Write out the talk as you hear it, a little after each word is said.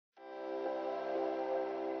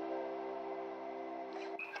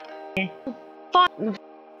Fine.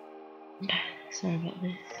 Sorry about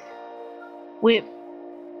this. We're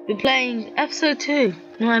playing episode 2.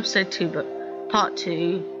 Not episode 2, but part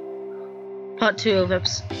 2. Part 2 of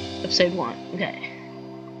episode 1. Okay.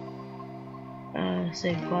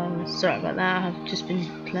 Save file. Sorry about that. I've just been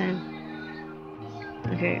playing.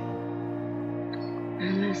 Okay.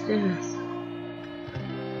 And let's do this.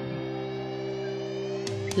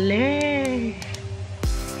 Play.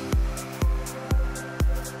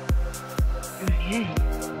 Okay.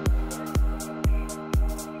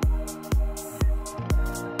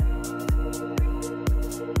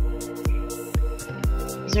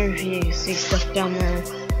 Sorry if you see stuff down there.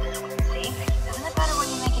 See? Isn't it better when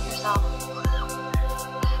you make it yourself?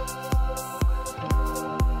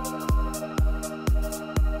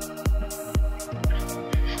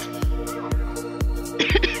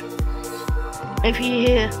 If you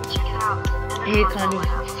hear Check it out. kind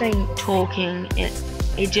of faint talking,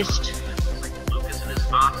 it just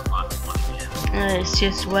it's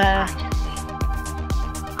just where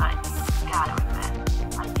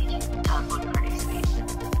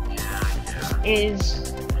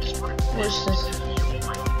is what's this?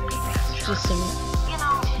 Just some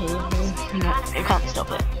TV. No, you can't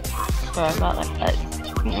stop it. Sorry about that.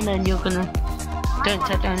 And then you're gonna don't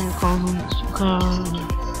take down your comments because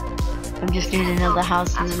I'm just doing another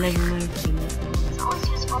house in the living room. It's always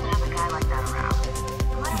useful to have a guy like that around.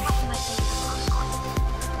 No matter what you might think of the first one.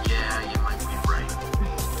 Yeah, you might be right.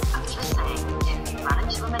 I'm just saying, if you run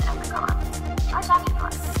into him at Epicon, try talking to him.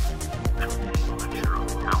 I'm sure on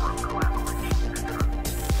the power of collaboration, Petra.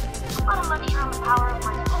 How about a lecture on the power of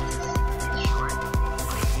my fists? It's short.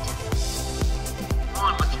 Come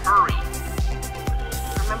on, let's hurry.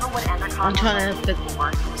 Remember what Endercon I'm trying to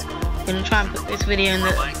gonna try and put this video in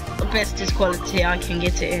the bestest quality I can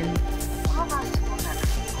get it in.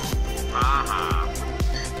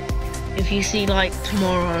 If you see like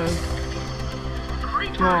tomorrow's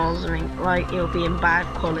like it'll be in bad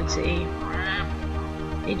quality.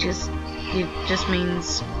 It just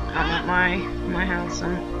means I'm at my house.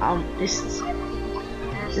 This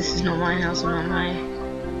is not my house. I'm at my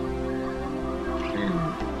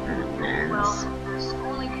Well, there's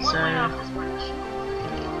only one way off this bridge.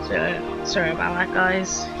 so sorry about that,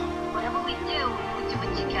 guys. Whatever we do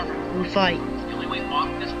it together. We fight. The only way off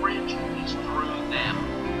this bridge is through them.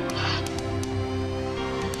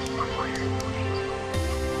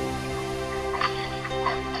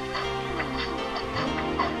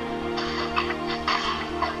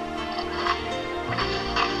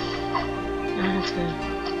 That's good.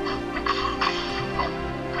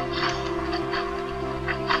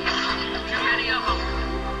 Too many of them.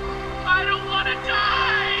 I don't want to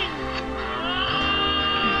die.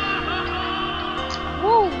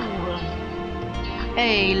 Woo!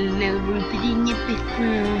 Hey, little Rupert in your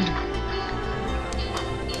background.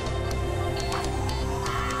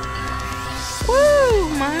 Woo!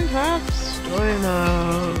 Minecraft story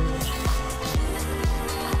mode.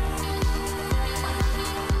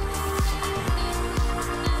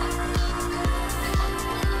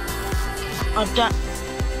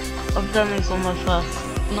 I've done this on my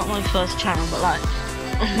not my first channel, but like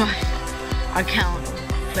on my account of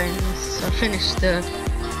playing this. I finished the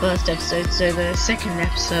first episode, so the second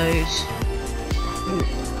episode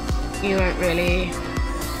you won't really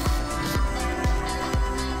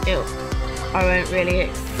I won't really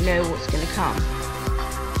know what's gonna come.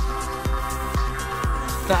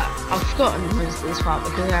 But I've forgotten most of this part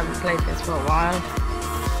because I haven't played this for a while.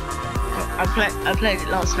 I played it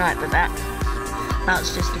last night, but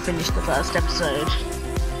that's just to finish the first episode.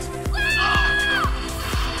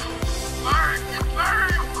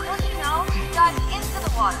 Don't you know? Dive into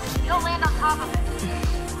the water. You'll land on top of it.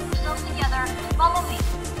 Put yourselves together. Follow me.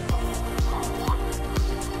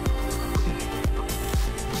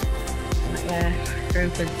 Going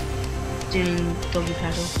for doing doggy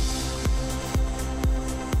paddle.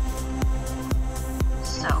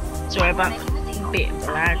 So, Sorry about a bit of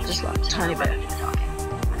lag, just like a tiny bit.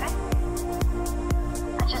 Okay?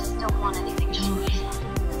 I just don't want anything to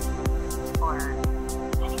or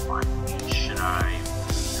anyone. Should I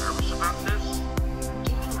be nervous about this?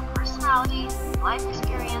 Given your personality, life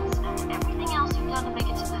experience, and everything else you've done to make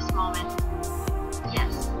it to this moment,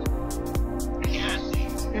 yes. Yes.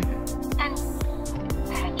 And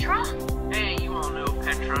Petra? Hey, you all know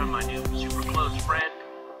Petra, my new super close friend.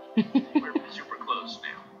 We're super close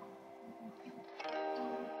now.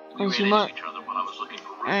 As you might, Each other while I was looking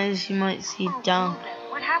for Ruben. as you might see down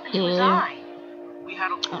What happened to his here, eye? We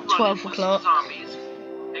had a at run 12 with some o'clock, zombies.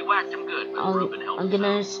 They whacked him good, but Ruben helped I'm us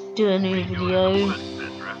gonna out. do a new What do you video. reckon,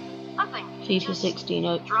 Petra? Nothing. FIFA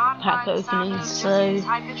 16 pack opening, so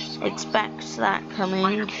expect that coming.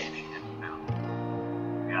 Got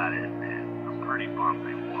it, man. I'm pretty bummed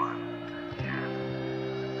they won.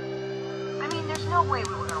 I mean, there's no way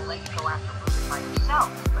we were gonna let you go after losing by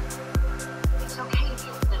yourself, but it's okay to be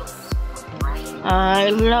a little disappointed, right? I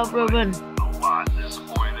love Ruben. A lot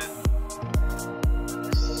disappointed.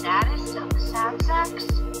 The saddest of the sad sacks?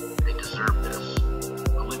 They deserve this.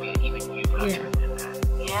 Olivia, even you got to admit that.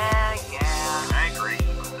 Yeah. I agree,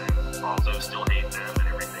 but then also still hate them and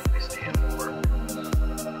everything they stand for.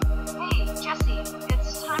 Hey, Jesse,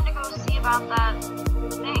 it's time to go see about that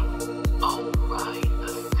thing. Oh, right,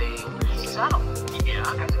 the thing. Subtle. Yeah, I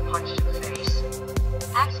got to punch to the face.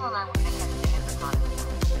 Axel and I were gonna head to Amazon.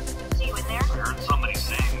 See you in there? I heard somebody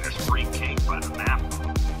saying there's free cake by the map.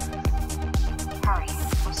 Hurry.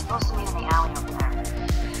 I'm supposed to meet in the alley over there.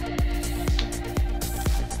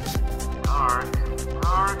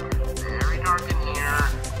 Dark, very dark in here.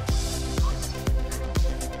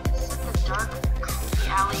 It's in the dark, creepy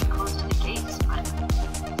alley close to the gates, but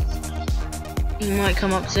You might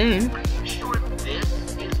come up soon. Are you sure this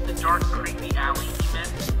is the dark, creepy alley you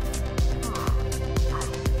meant?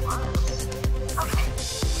 okay.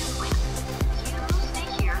 Here's the plan. You stay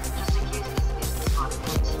here just in case this is the spot of it,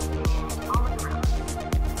 and I'll look around.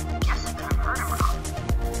 Guess I could have heard him wrong.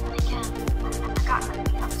 And again, I've never gotten a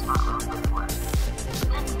meetup spot wrong before.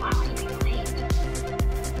 Then why would he be late?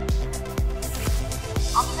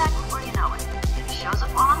 I'll be back before you know it. If he shows up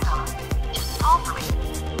while I'm gone, just stall for me.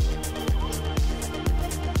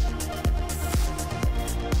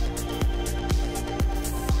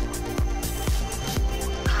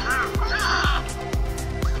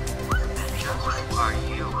 Who are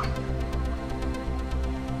you?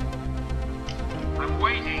 I'm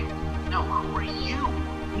waiting. No, who are you?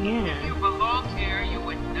 Yeah. If you belonged here, you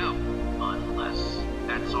would know. Unless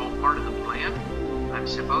that's all part of the plan. I'm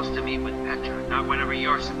supposed to meet with Petra, not whenever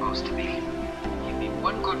you're supposed to be. Give me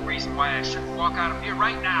one good reason why I should walk out of here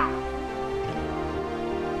right now.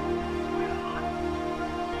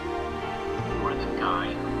 You're the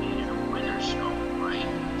guy who needed a winter stone, right?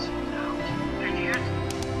 Idiot.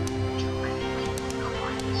 Too many people know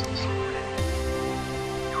my business already.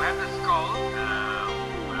 You have the skull?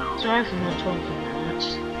 Well. Sorry for not talking that much.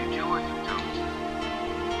 You do or you don't.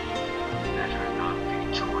 Better not be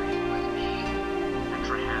toying with me.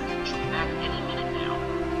 Petra has to shoot back any minute now.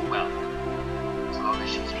 Well, as long as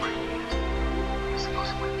she's bringing it. I suppose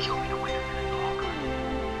it would kill me to wait a minute longer.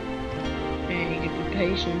 Yeah, you could be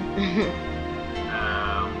patient.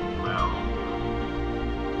 Well.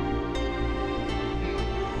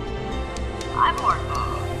 I'm bored.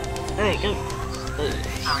 There you go.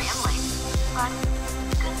 Sorry I'm late, but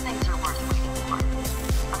good things are worth waiting for.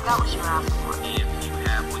 I've got what you're asking for. If you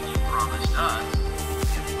have what you promised us,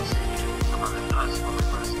 you didn't say anything about us when we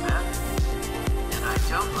first met. And I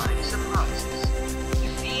don't like surprises.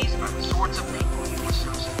 If these are the sorts of people you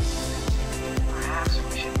associate with, perhaps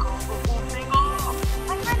we should call the whole thing off.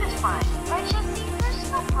 My friend is fine, right, Jesse?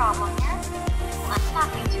 There's no problem here. Let's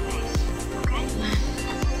not be too hasty, okay?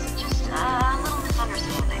 This is just a little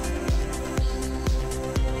misunderstanding.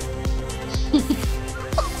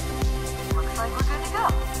 Looks like we're good to go.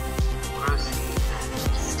 Proceed.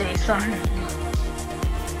 Stay silent.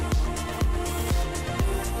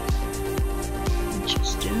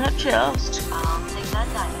 Just in that chest. I'll take that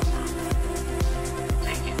diamond now.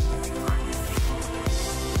 Take it.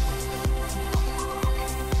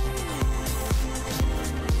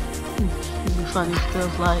 It'd be funny if it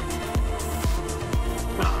feels like.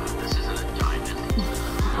 This isn't a diamond.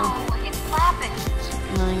 Oh, it's flapping.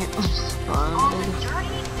 Knowing it was All fun. the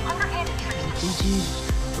dirty, underhanded tricks. Did you?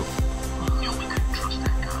 Knew we couldn't trust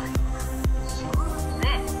that guy. Screw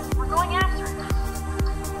this. We're going after it.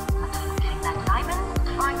 I'm getting that diamond,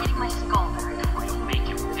 or I'm getting my skull back. Make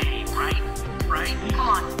him pay, right? Right? Come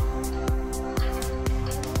on.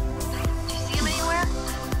 Do you see him anywhere?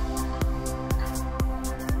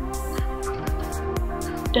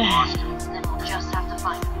 Damn. Then we'll just have to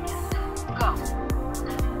find him again. Go.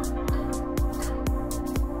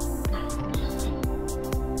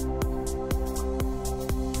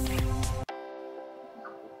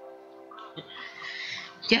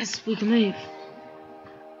 Yes, we can move.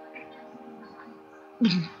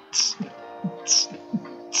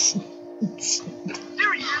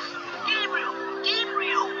 There he is! Gabriel!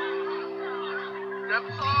 Gabriel! Step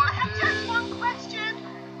aside, Just one question.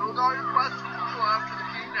 Those are your questions. We'll after the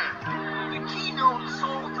keynote. The keynote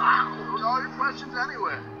sold out. Those are your questions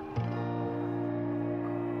anyway.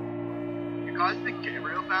 You guys think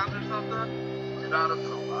Gabriel found or something? Get out of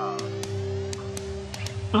so loud.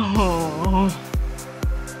 Oh.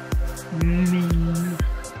 What's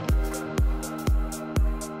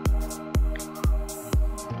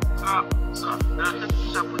up? Nothing?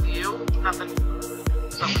 What's up with you? Nothing?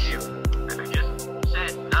 What's up with you? I just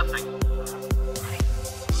said nothing.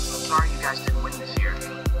 I'm sorry you guys didn't win this year.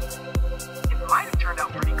 It might have turned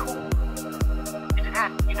out pretty cool. If it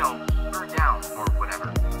had, you know, burned down or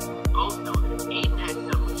whatever. Both know that Apex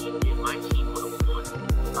Demolition and my team would have won.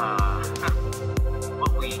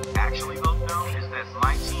 What we actually both know is that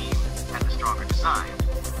my team had the stronger design.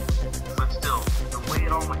 But still, the way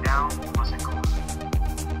it all went down wasn't cool.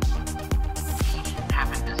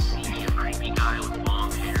 Happened to see a creepy guy with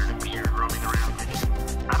long hair and a beard roaming around.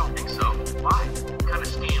 I don't think so. Why? Kind of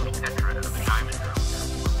scammed Petra out of the diamond room.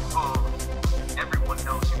 Oh, everyone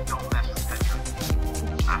knows you don't mess with Petra.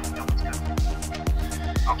 No one's good.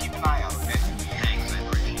 I'll keep an eye out, okay? Thanks, I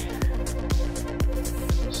appreciate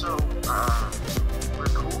it. So, we're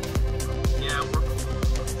cool? Yeah, we're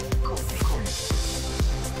cool. Cool.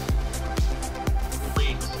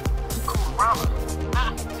 Wait. Cool, Rama.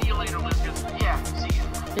 See you later, Lucas. Yeah, see you.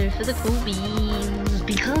 Go for the cool beans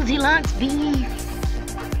because he likes beef.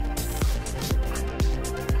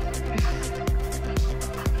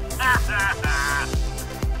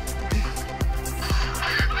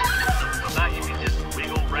 Thought you could just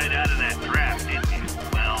wiggle right out of that trap, didn't you?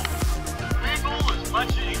 Well, wiggle as much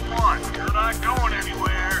as you want. You're not going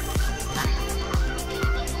anywhere.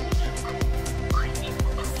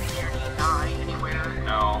 Die anywhere?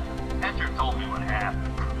 No. Petra told me what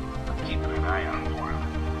happened. I'm keeping an eye out for him.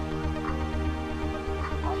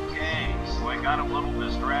 Okay, so I got a little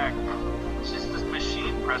distracted. It's just this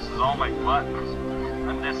machine presses all my buttons.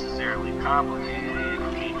 Unnecessarily complicated,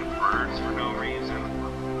 changing words for no reason.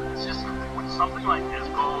 It's just, when something like this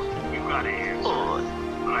calls, you've got to answer.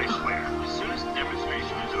 But I swear, as soon as the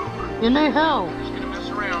demonstration is over, You know how? I'm just gonna mess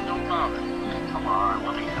around, don't bother. Come on,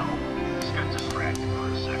 let me help. Just got distracted for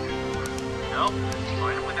a second. Nope,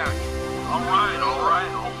 find it without you. Alright,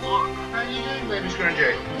 oh look. How you doing, baby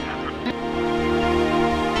Scrunchie?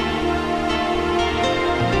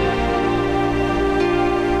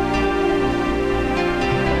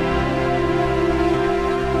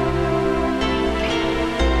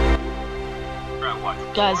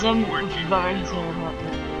 Guys, I'm very sorry about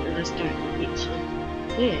that. I just don't need to.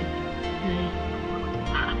 Yeah.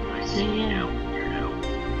 I see you now. You're out.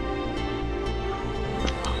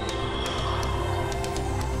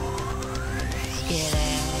 Get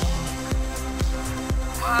out.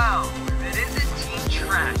 Wow, it isn't Team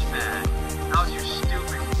Trash, man. How's your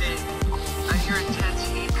stupid thing? I hear intense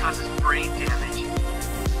heat causes brain damage.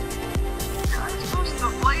 I'm supposed to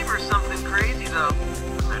flavor something crazy, though.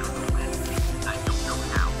 I don't know when. I don't know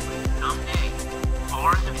how. Someday, or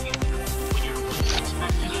in the future, when you're least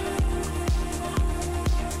expecting it.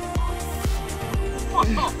 Whoa,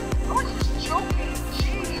 I was just joking.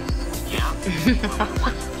 Jeez. Yeah.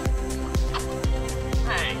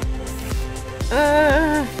 Hey.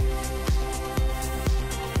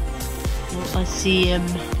 Well, I see him.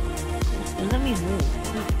 Let me walk.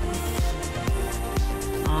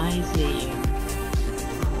 I see him.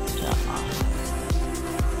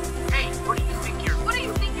 Hey, what do you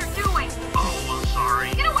think you're doing? Oh, I'm sorry.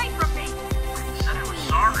 Get away from me! I said I was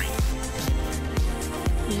sorry.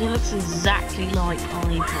 He looks exactly like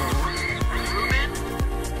Piper. Ruben,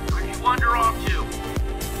 where do you wander off to?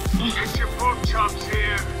 Get your pork chops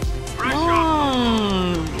here. Fresh off.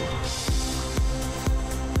 No!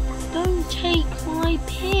 Don't take my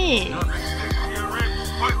pick. Nothing sticks to your ribs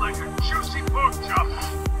quite like a juicy pork chop.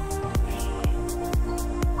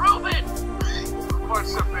 Ruben!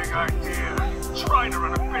 What's the big idea? Trying to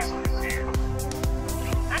run a business here.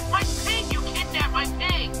 That's my pig! You kidnapped my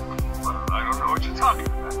pig! Well, I don't know what you're talking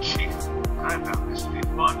about, Chief. I found this pig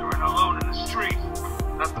wandering alone in the street.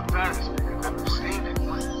 Not the baddest pig I've ever seen.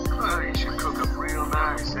 You should cook up real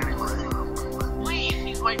nice anyway. Please,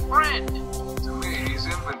 he's my friend. To me, he's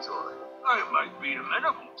inventory. I might be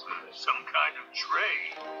amenable to some kind of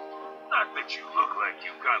trade. Not that you look like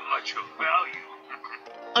you've got much of value.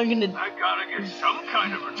 I'm gonna. I gotta get some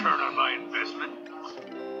kind of return on my investment.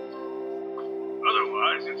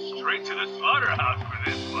 Otherwise, it's straight to the slaughterhouse for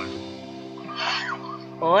this one.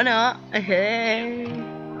 Or not. Hey.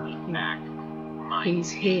 Back. He's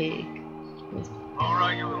here.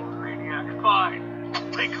 Alright, you little maniac. Fine.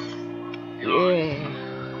 Take him. Yeah.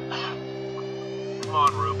 Come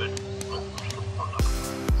on, Ruben.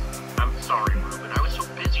 I'm sorry, Ruben. I was so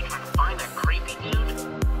busy trying to find that creepy dude.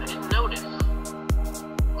 I didn't notice.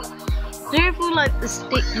 Do you feel like the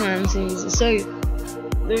Stickman series are so...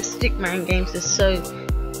 The Stickman games are so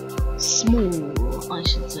small, I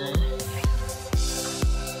should say.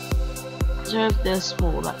 servers, they're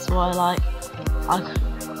small. That's why like I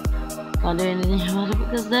can't do anything about it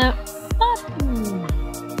because they're fun.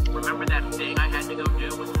 Remember that thing I had to go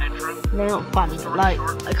do with Petra? They're not fun. Like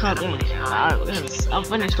I can't do anything about it because I've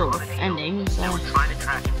finished all the endings. They So were trying to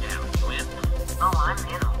track him down. You in? Oh, I'm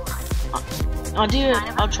in,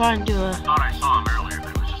 alright. I'll try and do a. Thought I saw him earlier, but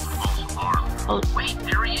it was just a false alarm. I'll, Wait,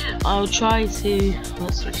 there he is. I'll try to.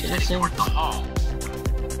 Let's switch it Heading to. toward the hall.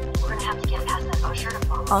 We're gonna have to get past that usher to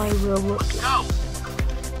follow. I will look. Let's go.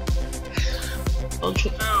 I'll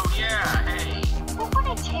try. Oh yeah, hey. What would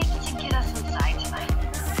it take to get us inside tonight?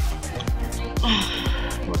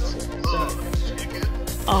 What's it? So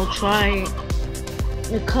I'll try.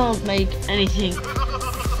 I can't make anything.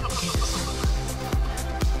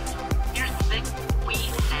 Here's the thing. We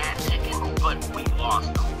had tickets, but we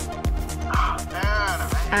lost them.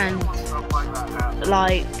 And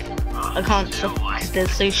like I can't stop because they're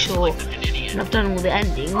so short. And I've done all the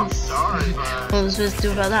endings. What I'm supposed to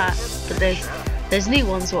do about that, but there's new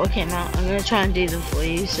ones what came out. I'm gonna try and do them for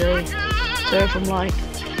you. So sorry if I'm like,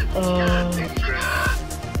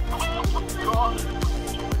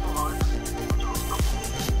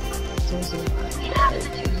 You have to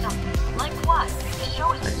do something. Like what? The show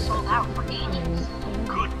has been sold out for ages.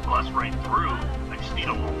 Could bust right through. I just need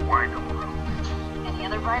a little wider room. Any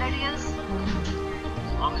other bright ideas? As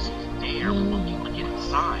long as he's there, we'll be able to get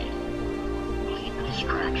inside. We need the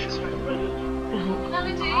distraction.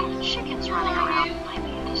 All the chickens running around might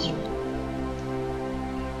be an issue.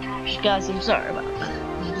 guys, I'm sorry about that.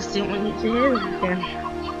 I just didn't want you to hear that again.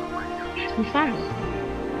 I'm fine.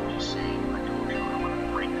 Just saying, I told you I want to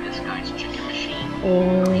break this guy's chicken machine.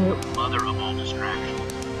 Oh, Mother of all distractions.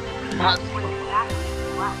 fuck. What exactly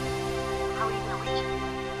is left? How are we gonna reach it?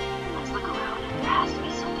 Let's look around. There has to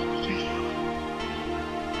be something we can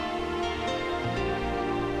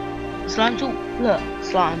do. Slime tool. Look,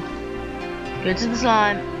 slime. Go to the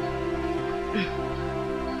slime.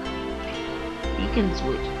 You can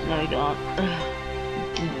switch. No, we can't.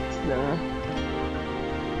 It's there.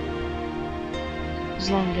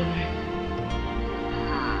 Slime go.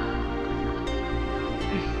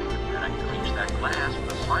 Then I can reach that glass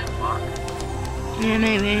with a slime block. Yeah,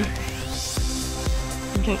 maybe.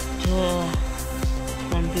 Talk to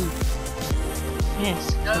Bamboo. Yes.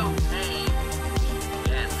 No, hey.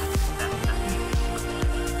 Again.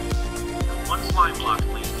 One slime block,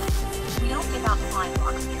 please. We don't give out slime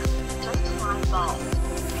blocks here. Just slime balls.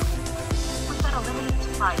 We've got a limited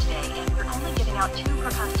supply today, and we're only giving out 2 per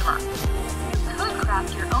customer. You could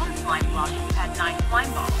craft your own slime block if you had 9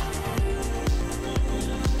 slime balls.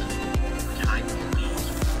 Can I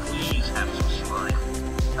please have some slime?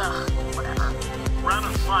 Ugh, whatever. Round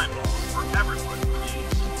of slime balls for everyone,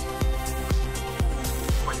 please.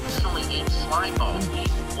 Wait, this is only 8 slime balls. We need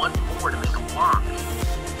 1 more to make a block.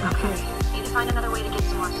 Okay, need to find another way to get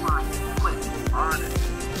some more slime. Quick. On it.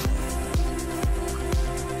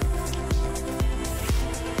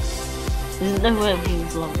 There's no way of being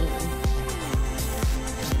slime.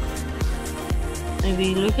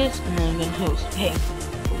 Maybe Lucas, and then I'm gonna host him.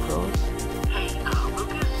 Of course. Hey,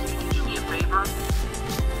 Lucas, can you do me a favor?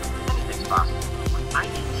 Anything's possible. I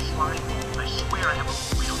need slime balls. I swear I have a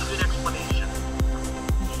real good explanation.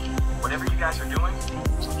 Whatever you guys are doing,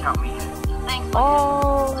 just count me in. Thanks.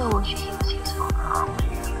 Oh. Told you he was useful. Oh,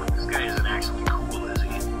 man, this guy isn't actually cool, is he?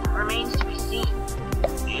 Remains to be seen.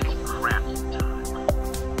 It's crap time.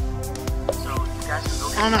 So, you guys can go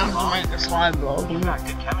get I know some how to make a slime block. You got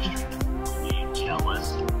good chemistry. Are you jealous?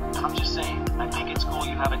 I'm just saying, I think it's cool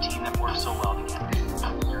you have a team that works so well together.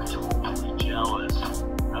 You're totally jealous.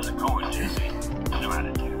 How's it going, Jesse? You know how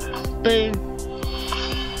to do this. Boom.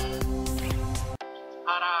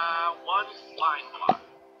 Ta-da! 1 slime block.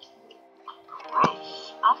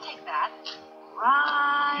 Gross. I'll take that.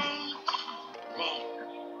 Right there.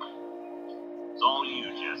 It's all you,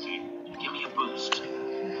 Jesse. Give me a boost.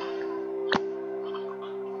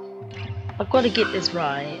 I've got to get this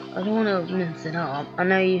right. I don't want to mess it up. I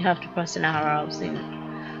know you have to press an arrow soon.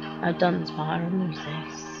 I've done this before. I remove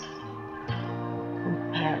this.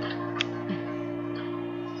 Compact.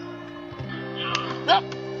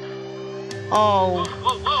 Oh,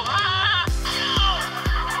 Whoa, whoa, ah!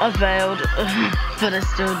 I failed, but I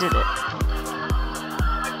still did it.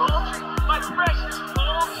 My precious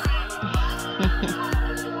poultry!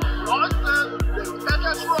 What the?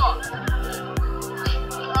 That's wrong!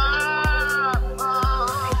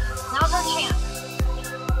 Now's our chance.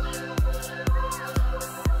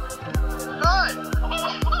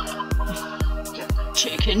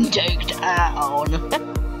 Chicken takedown.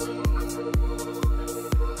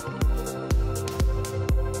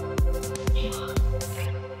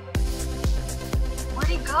 Where'd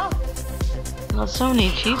he go? Got so many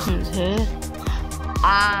achievements here.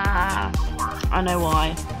 Ah, I know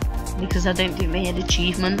why. Because I don't think they had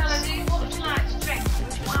achievements.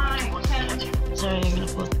 Sorry, I'm gonna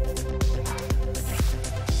put.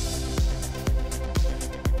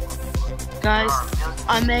 Guys,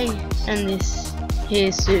 I may end this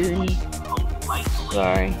here soon.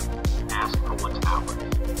 Sorry. Ask for what's ours.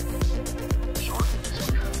 Short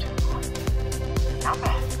is not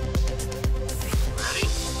bad. Ready?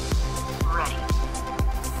 Ready.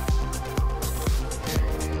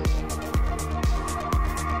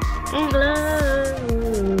 England.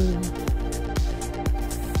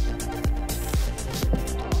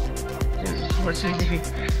 What's he doing? He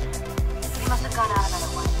must have gone out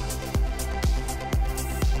another way.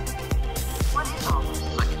 What is all this?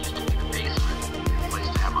 Like it used to be the basement. A place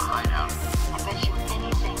to have a hideout. I bet you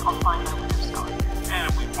anything I'll find out where they're going. And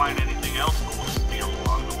if we find anything else that we'll steal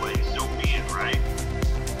along the way, so be it, right?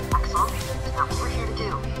 Axel, it's not what we're here to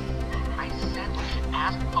do. I said we should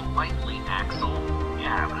ask politely, Axel.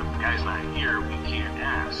 Yeah, but if the guy's not here, we can't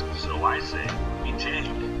ask. So I say, we take.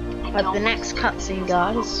 But the next cutscene,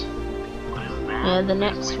 guys. What is that? Yeah, the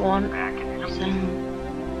next one. Back in your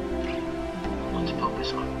Let's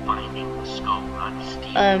focus on finding the skull, not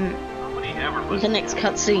stealing. Nobody ever The next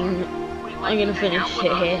cutscene, I'm gonna finish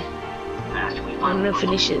it here. I'm gonna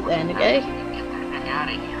finish it then, okay? Get that heck out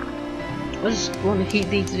of here. I just want to keep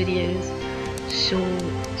these videos short,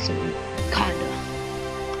 so kinda.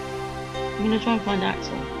 I'm gonna try and find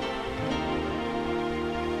Axel.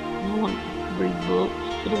 I don't want to read books,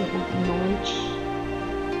 I don't want knowledge.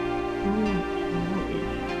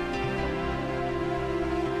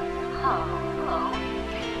 Hello.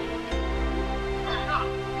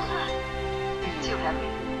 Too heavy.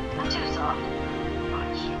 I'm too soft. But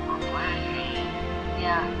super flashy.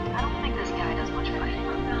 Yeah, I don't think this guy does much fighting.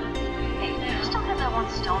 Hey, you just don't have that one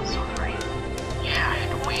stone sword, right? Yeah, I had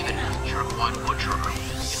to wave it at the jerkwad butcher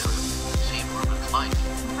earlier, save Ruben's life.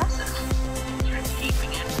 Impressive. You're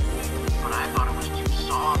keeping it, but I thought it was too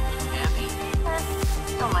soft, too heavy.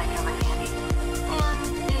 Still might come in handy. And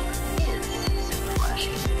it is super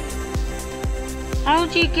flashy.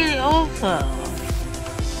 How'd you get it off though?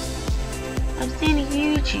 I've seen a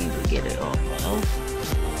YouTuber get it off though.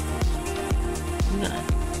 No.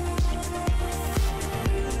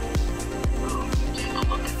 Oh, take a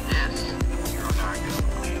look at this. You're not gonna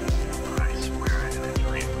believe it, but I swear I had a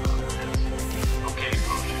dream about this. Okay,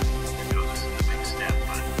 Potion, I know this is a big step,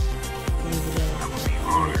 but I would be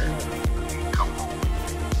honored. Come on.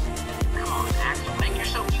 Come on, Axel, make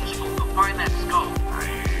yourself useful. Go find that skull.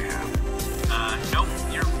 Nope,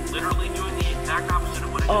 you're literally doing the exact opposite of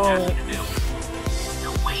what I just asked you to do.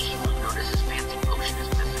 No way he won't notice his fancy potion is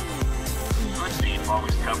missing. Good thief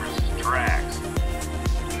always covers his tracks.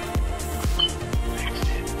 Fixed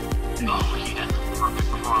it. Oh, he had the perfect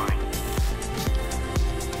crime.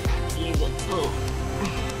 You got full.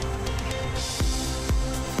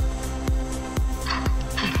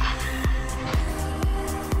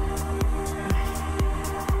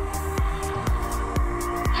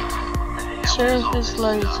 Sure, there's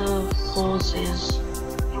loads of pauses.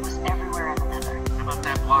 It was everywhere in the nether. How about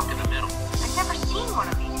that block in the middle? I've never seen one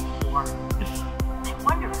of these before. I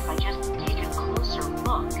wonder if I just take a closer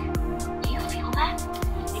look. Do you feel that?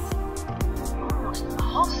 It's almost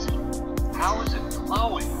pulsing. How is it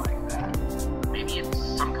glowing like that? Maybe it's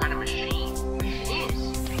some kind of machine. It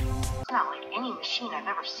is. It's not like any machine I've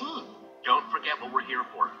ever seen. Don't forget what we're here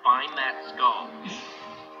for. Find that skull.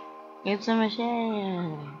 It's a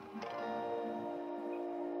machine.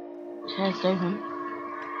 Chest open.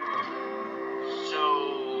 So,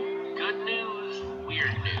 good news,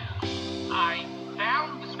 weird news. I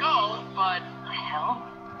found the skull, but... The hell?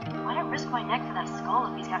 Why'd I risk my neck for that skull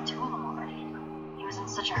if he's got two of them already? He was in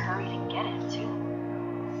such a hurry to get it, too.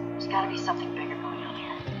 There's gotta be something bigger going on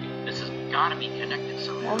here. This has gotta be connected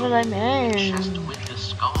somehow. What will I The mean? chest with the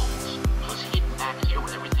skulls was hidden back here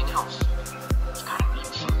with everything else. It's gotta mean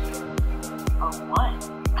something. Oh, what?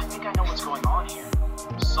 I think I know what's going on here.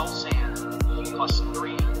 Soul sand plus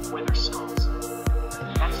 3 wither skulls.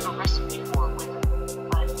 That's the recipe for a wither.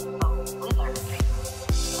 But a wither?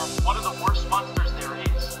 That's one of the worst monsters there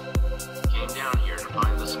is. Came down here to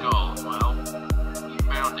find the skull. Well, you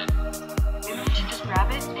found it. Maybe we should just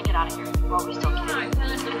grab it and get out of here while we still can.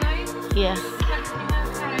 Yeah.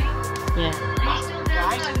 Yeah.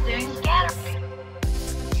 Guys, scatter.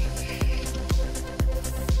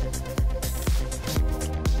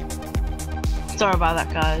 Sorry about that,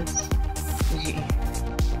 guys.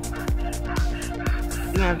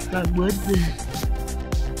 Yeah, that wood.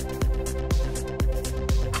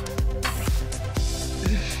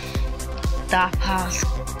 That pass.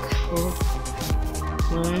 Cool.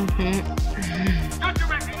 Don't you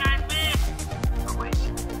recognize me? Oh wait.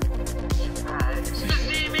 Surprise. You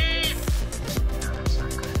see me? No, that's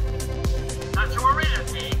not good. Thought you were rid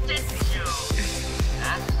of me, didn't you?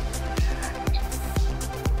 That's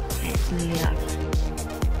Yeah.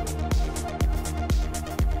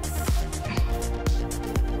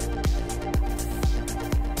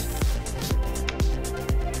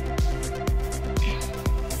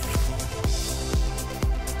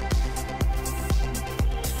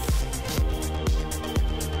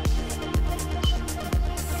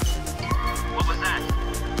 What was that?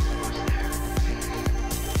 Who's there?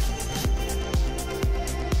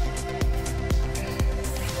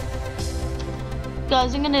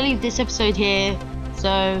 Guys, I'm gonna leave this episode here.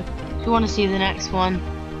 So if you want to see the next one,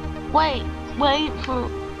 wait for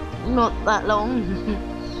not that long.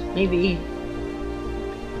 maybe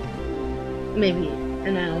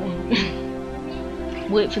an hour.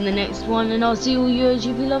 Wait for the next one, and I'll see all you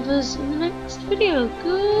OGB lovers in the next video.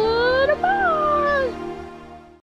 Goodbye.